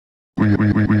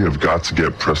We have got to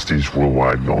get Prestige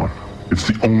Worldwide going. It's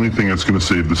the only thing that's going to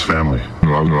save this family.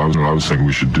 What I was thinking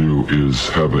we should do is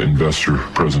have an investor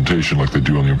presentation like they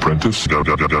do on The Apprentice.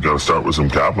 Gotta start with some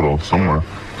capital somewhere.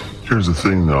 Here's the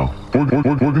thing, though. We're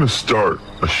going to start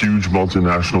a huge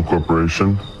multinational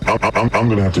corporation. I'm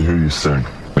going to have to hear you sing.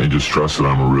 And you just trust that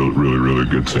I'm a really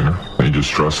good singer. And you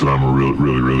just trust that I'm a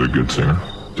really good singer.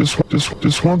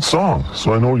 Just one song,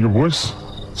 so I know what your voice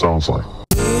sounds like.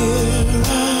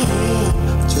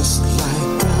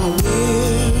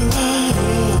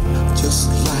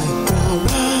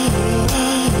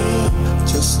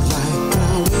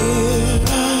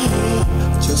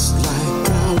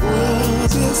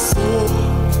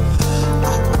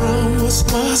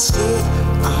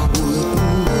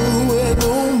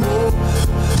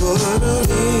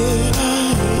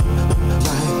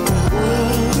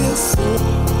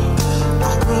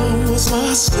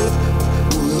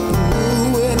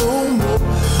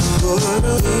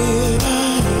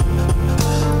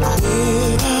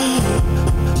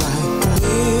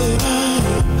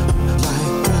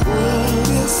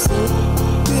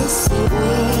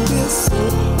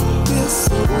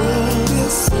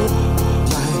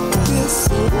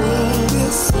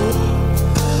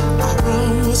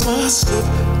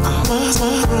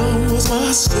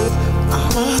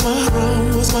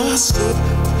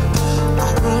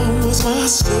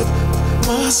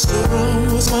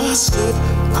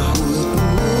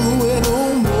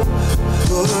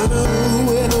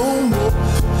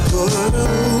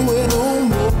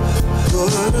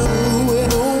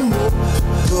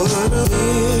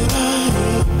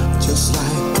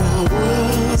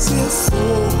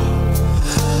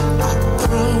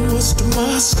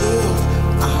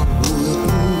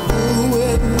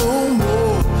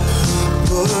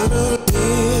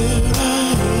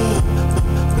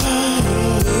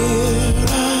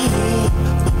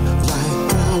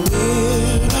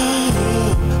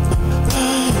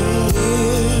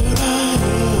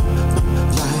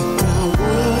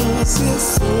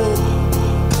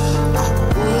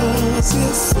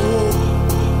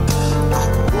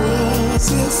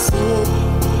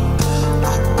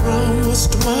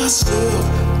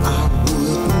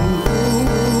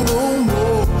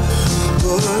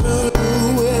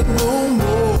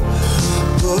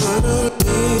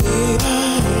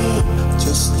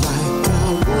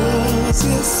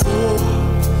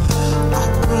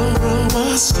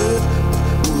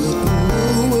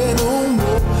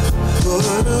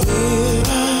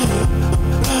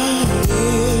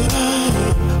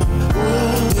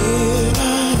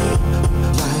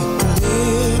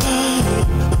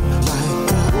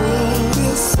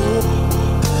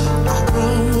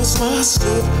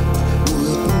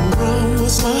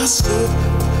 My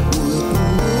step.